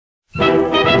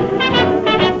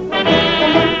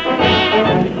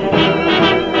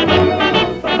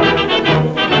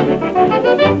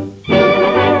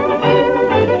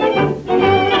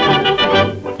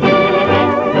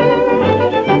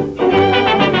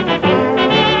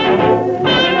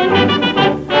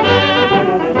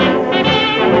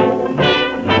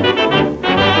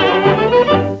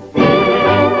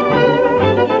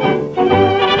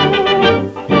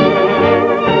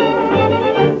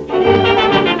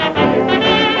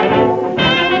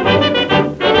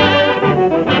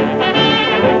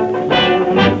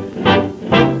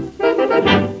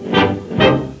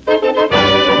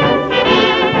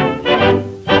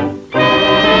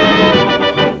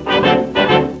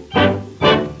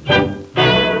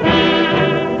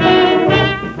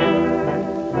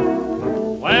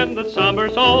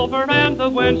the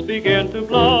winds begin to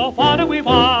blow. What do we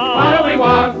want? What do we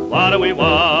want? What do we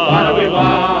want? What do we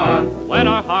want? When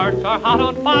our hearts are hot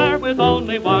on fire with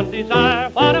only one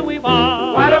desire, what do we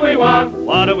want? What do we want?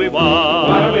 What do we want?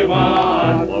 What do we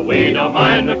want? Well, we don't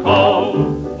mind the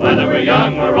cold, whether we're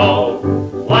young or old.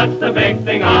 What's the big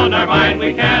thing on our mind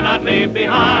we cannot leave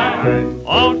behind?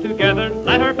 All together,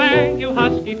 let her bang, you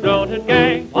husky-throated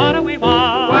gang. What do we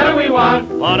want? What do we want?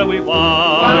 What do we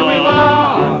want? What do we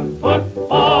want?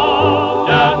 Football,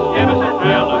 just give us a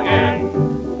thrill again.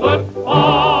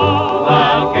 Football,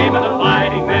 the game of the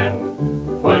fighting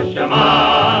men. Push 'em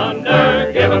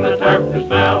under, give 'em the turf to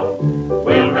smell.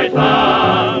 We'll race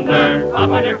thunder, up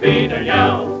on your feet and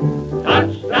yell.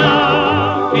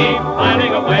 Touchdown, keep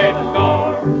finding a way to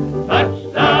score.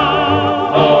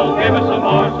 Touchdown, oh, give us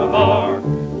some more.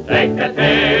 Take that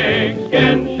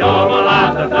pigskin, show 'em a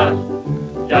lot of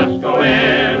dust. Just go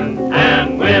in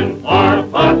and win or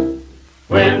bust.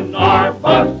 Win or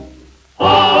bust.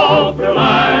 All through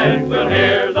life we'll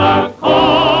hear the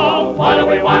call. What do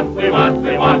we want? We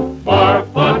want.